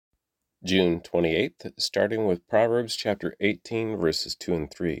June 28th, starting with Proverbs chapter 18, verses 2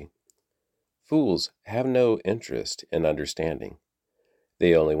 and 3. Fools have no interest in understanding.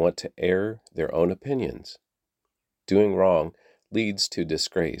 They only want to air their own opinions. Doing wrong leads to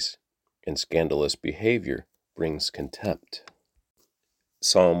disgrace, and scandalous behavior brings contempt.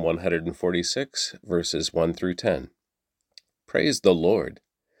 Psalm 146, verses 1 through 10. Praise the Lord.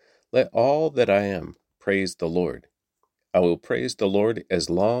 Let all that I am praise the Lord. I will praise the Lord as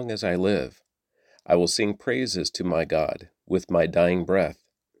long as I live. I will sing praises to my God with my dying breath.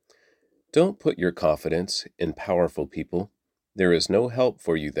 Don't put your confidence in powerful people. There is no help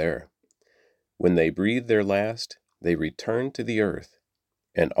for you there. When they breathe their last, they return to the earth,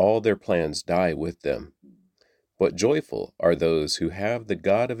 and all their plans die with them. But joyful are those who have the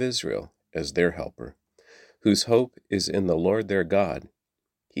God of Israel as their helper, whose hope is in the Lord their God.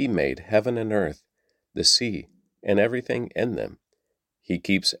 He made heaven and earth, the sea, and everything in them. He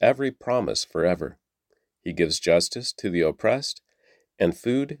keeps every promise forever. He gives justice to the oppressed and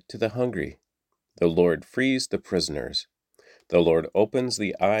food to the hungry. The Lord frees the prisoners. The Lord opens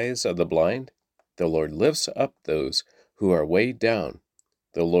the eyes of the blind. The Lord lifts up those who are weighed down.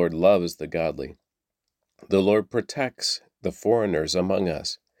 The Lord loves the godly. The Lord protects the foreigners among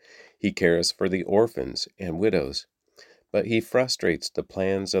us. He cares for the orphans and widows, but he frustrates the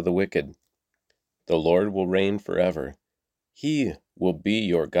plans of the wicked. The Lord will reign forever. He will be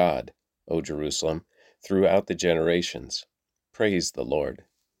your God, O Jerusalem, throughout the generations. Praise the Lord.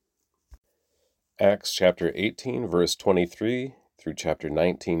 Acts chapter 18, verse 23 through chapter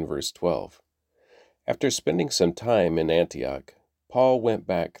 19, verse 12. After spending some time in Antioch, Paul went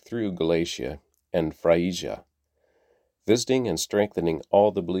back through Galatia and Phrygia, visiting and strengthening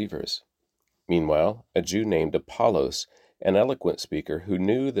all the believers. Meanwhile, a Jew named Apollos, an eloquent speaker who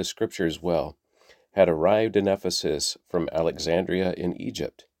knew the Scriptures well, had arrived in Ephesus from Alexandria in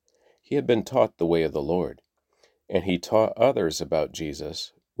Egypt. He had been taught the way of the Lord, and he taught others about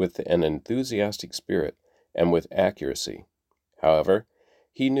Jesus with an enthusiastic spirit and with accuracy. However,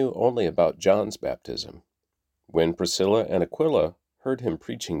 he knew only about John's baptism. When Priscilla and Aquila heard him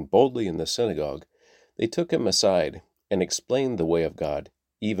preaching boldly in the synagogue, they took him aside and explained the way of God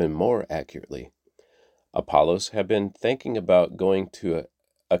even more accurately. Apollos had been thinking about going to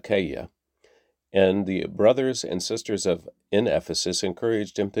Achaia, and the brothers and sisters in Ephesus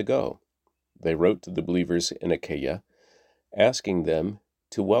encouraged him to go. They wrote to the believers in Achaia, asking them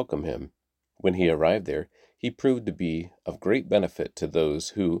to welcome him. When he arrived there, he proved to be of great benefit to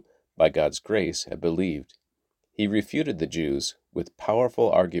those who, by God's grace, had believed. He refuted the Jews with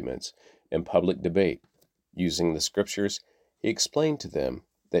powerful arguments and public debate. Using the Scriptures, he explained to them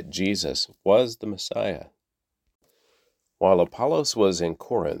that Jesus was the Messiah. While Apollos was in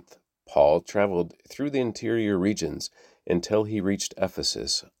Corinth, Paul traveled through the interior regions until he reached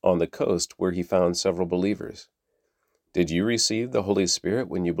Ephesus, on the coast where he found several believers. "Did you receive the Holy Spirit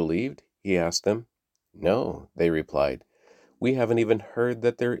when you believed?" he asked them. "No," they replied. "We haven't even heard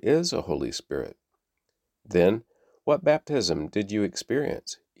that there is a Holy Spirit." "Then, what baptism did you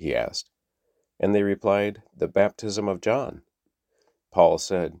experience?" he asked. And they replied, "The baptism of John." Paul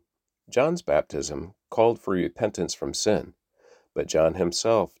said, "John's baptism called for repentance from sin, but John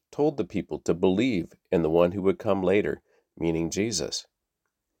himself told the people to believe in the one who would come later, meaning Jesus."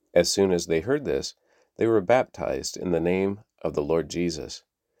 As soon as they heard this, they were baptized in the name of the Lord Jesus.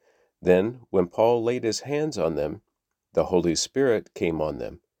 Then, when Paul laid his hands on them, the Holy Spirit came on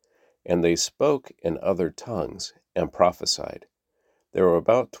them, and they spoke in other tongues and prophesied. There were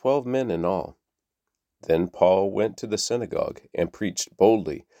about 12 men in all. Then Paul went to the synagogue and preached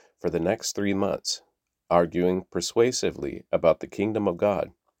boldly for the next 3 months, arguing persuasively about the kingdom of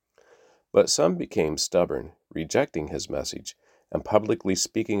God. But some became stubborn, rejecting his message and publicly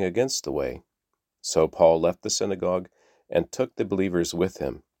speaking against the way. So Paul left the synagogue and took the believers with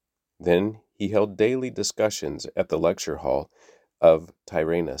him. Then he held daily discussions at the lecture hall of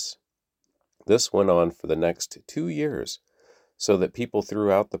Tyrannus. This went on for the next 2 years, so that people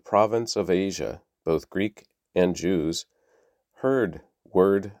throughout the province of Asia, both Greek and Jews, heard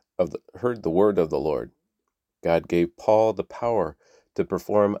the word of the Lord. God gave Paul the power to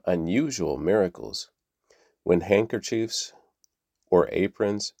perform unusual miracles. When handkerchiefs or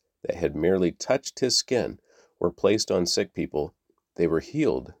aprons that had merely touched his skin were placed on sick people, they were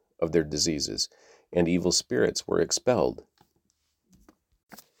healed of their diseases, and evil spirits were expelled.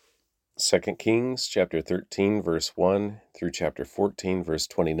 2 Kings chapter 13, verse 1 through chapter 14, verse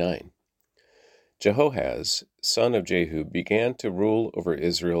 29. Jehoahaz, son of Jehu, began to rule over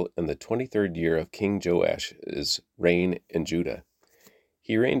Israel in the 23rd year of King Joash's reign in Judah.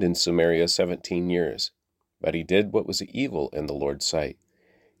 He reigned in Samaria 17 years, but he did what was evil in the Lord's sight.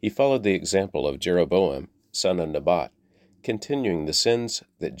 He followed the example of Jeroboam, son of Nebat, continuing the sins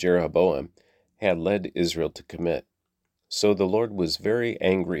that Jeroboam had led Israel to commit. So the Lord was very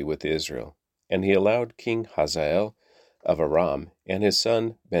angry with Israel, and he allowed King Hazael of Aram and his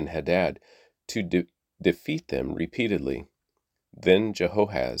son Ben-Hadad to defeat them repeatedly. Then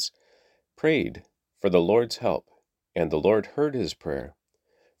Jehoahaz prayed for the Lord's help, and the Lord heard his prayer,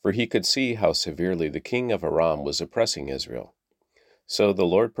 for he could see how severely the king of Aram was oppressing Israel. So the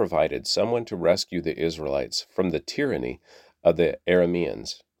Lord provided someone to rescue the Israelites from the tyranny of the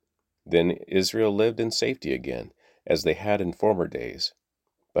Arameans. Then Israel lived in safety again, as they had in former days.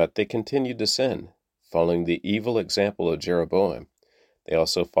 But they continued to sin, following the evil example of Jeroboam. They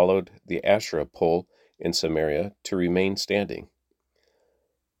also followed the Asherah pole in Samaria to remain standing.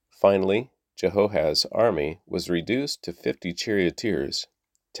 Finally, Jehoahaz's army was reduced to 50 charioteers,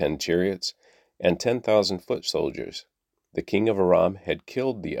 10 chariots, and 10,000 foot soldiers. The king of Aram had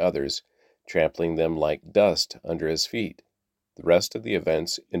killed the others, trampling them like dust under his feet. The rest of the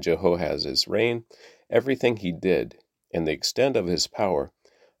events in Jehoahaz's reign, everything he did, and the extent of his power,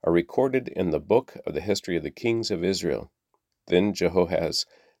 are recorded in the book of the history of the kings of Israel. Then Jehoahaz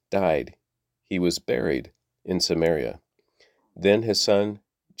died. He was buried in Samaria. Then his son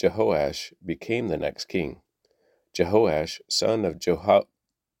Jehoash became the next king. Jehoash, son of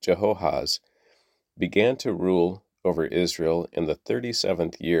Jehoahaz, began to rule over Israel in the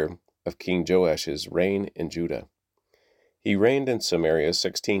 37th year of King Joash's reign in Judah. He reigned in Samaria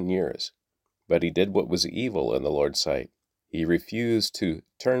 16 years, but he did what was evil in the Lord's sight. He refused to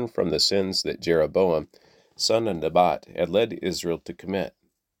turn from the sins that Jeroboam, son of Nebat, had led Israel to commit.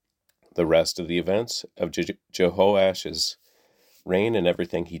 The rest of the events of Jehoash's reign and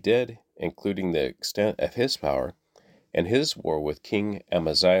everything he did, including the extent of his power, and his war with King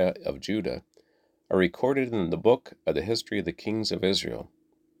Amaziah of Judah, are recorded in the book of the history of the kings of Israel.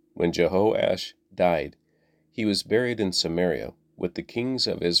 When Jehoash died, he was buried in Samaria with the kings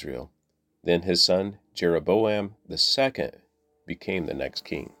of Israel. Then his son Jeroboam II became the next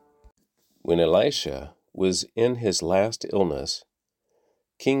king. When Elisha was in his last illness,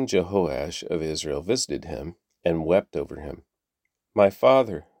 King Jehoash of Israel visited him and wept over him. My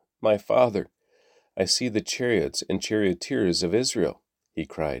father, I see the chariots and charioteers of Israel, he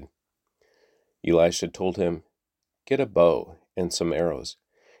cried. Elisha told him, Get a bow and some arrows.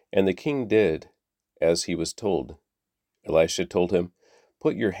 And the king did as he was told. Elisha told him,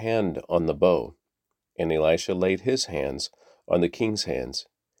 Put your hand on the bow. And Elisha laid his hands on the king's hands.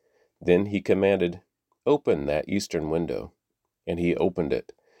 Then he commanded, Open that eastern window. And he opened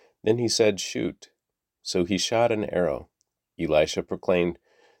it. Then he said, Shoot. So he shot an arrow. Elisha proclaimed,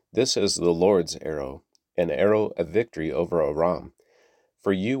 This is the Lord's arrow, an arrow of victory over Aram.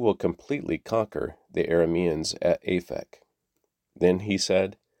 For you will completely conquer the Arameans at Aphek. Then he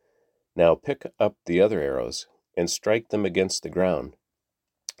said, Now pick up the other arrows, and strike them against the ground.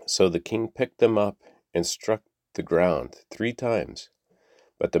 So the king picked them up and struck the ground 3 times.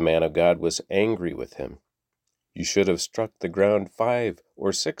 But the man of God was angry with him. You should have struck the ground 5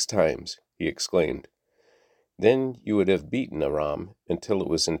 or 6 times, he exclaimed. Then you would have beaten Aram until it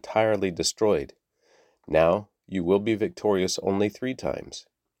was entirely destroyed. Now you will be victorious only 3 times.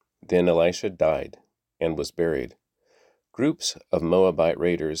 Then Elisha died and was buried. Groups of Moabite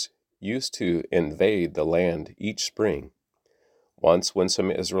raiders used to invade the land each spring. Once, when some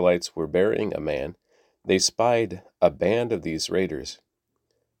Israelites were burying a man, they spied a band of these raiders.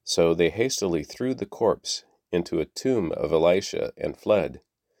 So they hastily threw the corpse into a tomb of Elisha and fled.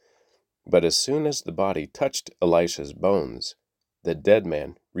 But as soon as the body touched Elisha's bones, the dead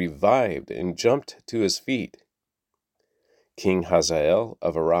man revived and jumped to his feet. King Hazael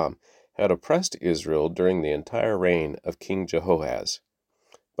of Aram had oppressed Israel during the entire reign of King Jehoahaz.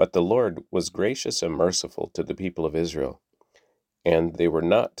 But the Lord was gracious and merciful to the people of Israel, and they were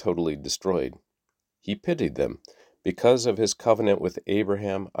not totally destroyed. He pitied them because of his covenant with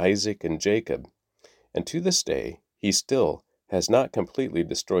Abraham, Isaac, and Jacob, and to this day he still has not completely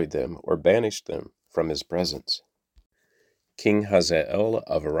destroyed them or banished them from his presence. King Hazael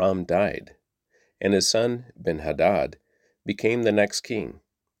of Aram died, and his son Ben-Hadad became the next king.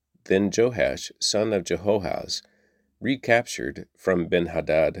 Then Joash, son of Jehoahaz, recaptured from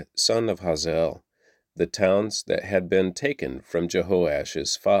Ben-Hadad, son of Hazael, the towns that had been taken from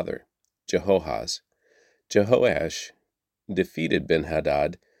Jehoash's father, Jehoahaz. Jehoash defeated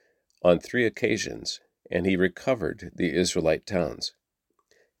Ben-Hadad on 3 occasions, and he recovered the Israelite towns.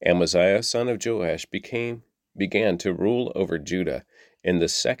 Amaziah, son of Joash, began to rule over Judah in the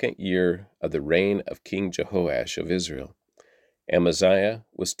 2nd year of the reign of King Jehoash of Israel. Amaziah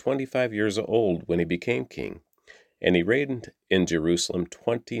was 25 years old when he became king, and he reigned in Jerusalem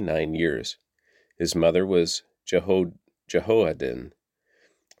 29 years. His mother was Jehoadin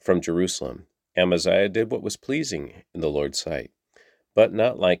from Jerusalem. Amaziah did what was pleasing in the Lord's sight, but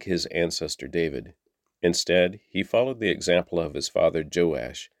not like his ancestor David. Instead, he followed the example of his father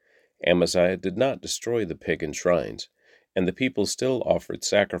Joash. Amaziah did not destroy the pagan shrines, and the people still offered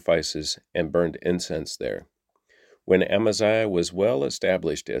sacrifices and burned incense there. When Amaziah was well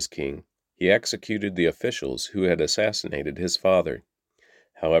established as king, he executed the officials who had assassinated his father.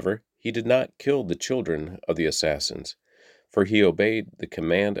 However, he did not kill the children of the assassins, for he obeyed the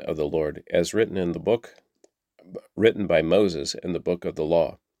command of the Lord as written by Moses in the book of the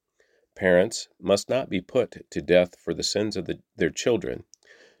law. Parents must not be put to death for the sins of their children,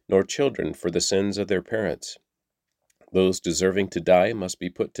 nor children for the sins of their parents. Those deserving to die must be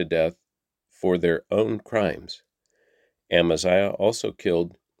put to death for their own crimes. Amaziah also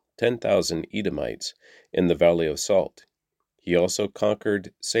killed 10,000 Edomites in the Valley of Salt. He also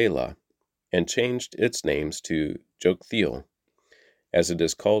conquered Selah and changed its names to Joktheel, as it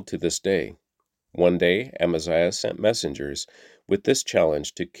is called to this day. One day Amaziah sent messengers with this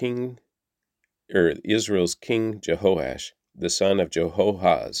challenge to Israel's king Jehoash, the son of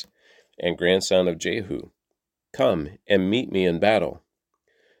Jehoahaz and grandson of Jehu. Come and meet me in battle.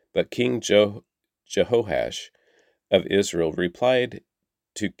 But King Jehoash of Israel replied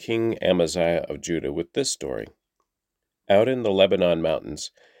to King Amaziah of Judah with this story. Out in the Lebanon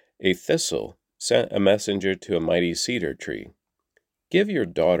mountains, a thistle sent a messenger to a mighty cedar tree. Give your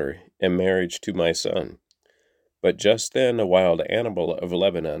daughter in marriage to my son. But just then a wild animal of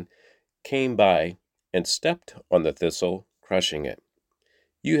Lebanon came by and stepped on the thistle, crushing it.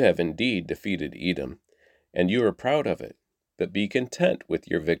 You have indeed defeated Edom, and you are proud of it, but be content with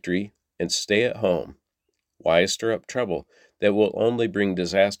your victory and stay at home. Why stir up trouble that will only bring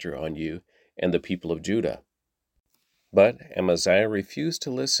disaster on you and the people of Judah? But Amaziah refused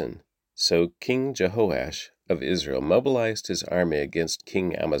to listen, so King Jehoash of Israel mobilized his army against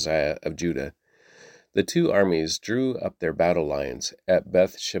King Amaziah of Judah. The two armies drew up their battle lines at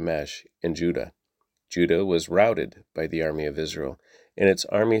Beth Shemesh in Judah. Judah was routed by the army of Israel, and its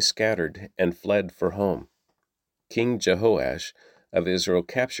army scattered and fled for home. King Jehoash of Israel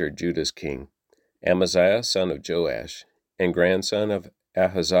captured Judah's king, Amaziah son of Joash, and grandson of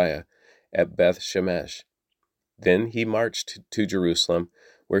Ahaziah, at Beth Shemesh. Then he marched to Jerusalem,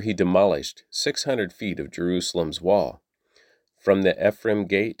 where he demolished 600 feet of Jerusalem's wall, from the Ephraim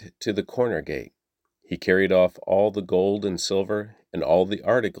gate to the corner gate. He carried off all the gold and silver and all the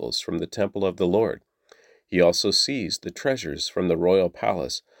articles from the temple of the Lord. He also seized the treasures from the royal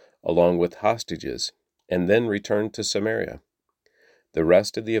palace, along with hostages, and then returned to Samaria. The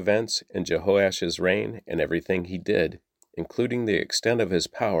rest of the events in Jehoash's reign and everything he did, including the extent of his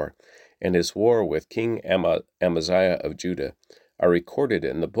power and his war with King Amaziah of Judah, are recorded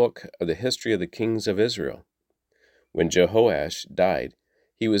in the book of the history of the kings of Israel. When Jehoash died,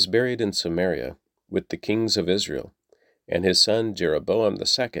 he was buried in Samaria with the kings of Israel, and his son Jeroboam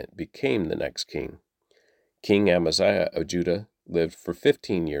II became the next king. King Amaziah of Judah lived for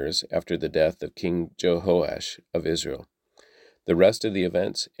 15 years after the death of King Jehoash of Israel. The rest of the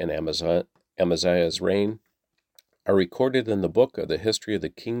events in Amaziah's reign are recorded in the book of the history of the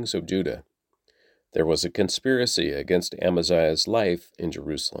kings of Judah. There was a conspiracy against Amaziah's life in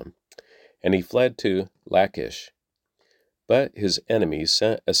Jerusalem, and he fled to Lachish. But his enemies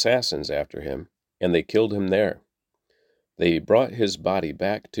sent assassins after him, and they killed him there. They brought his body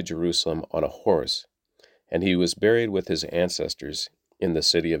back to Jerusalem on a horse, and he was buried with his ancestors in the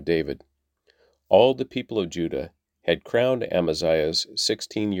city of David. All the people of Judah had crowned Amaziah's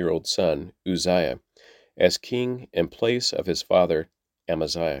 16-year-old son, Uzziah, as king in place of his father,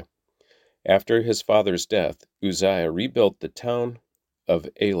 Amaziah. After his father's death, Uzziah rebuilt the town of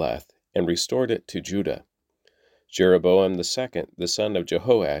Elath and restored it to Judah. Jeroboam II, the son of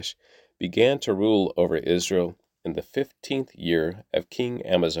Jehoash, began to rule over Israel in the 15th year of King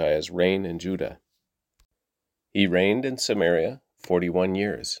Amaziah's reign in Judah. He reigned in Samaria 41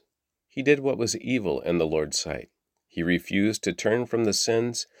 years. He did what was evil in the Lord's sight. He refused to turn from the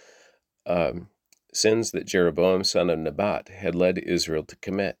sins that Jeroboam son of Nebat had led Israel to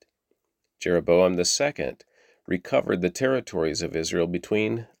commit. Jeroboam II recovered the territories of Israel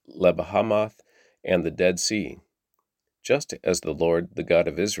between Leb-Hamath and the Dead Sea, just as the Lord, the God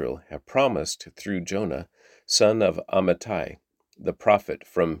of Israel, had promised through Jonah, son of Amittai, the prophet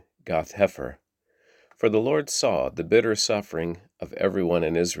from Gath-Hepher. For the Lord saw the bitter suffering of everyone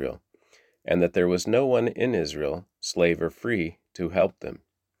in Israel, and that there was no one in Israel, slave or free, to help them.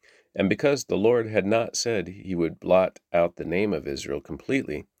 And because the Lord had not said he would blot out the name of Israel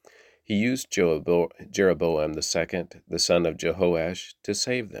completely, He used Jeroboam II, the son of Jehoash, to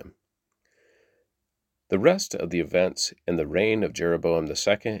save them. The rest of the events in the reign of Jeroboam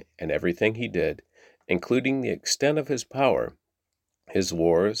II and everything he did, including the extent of his power, his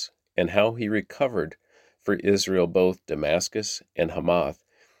wars, and how he recovered for Israel both Damascus and Hamath,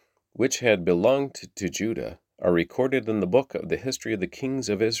 which had belonged to Judah, are recorded in the book of the history of the kings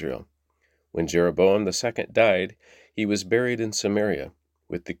of Israel. When Jeroboam II died, he was buried in Samaria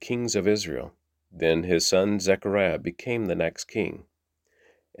with the kings of Israel. Then his son Zechariah became the next king.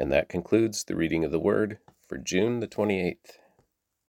 And that concludes the reading of the Word for June the 28th.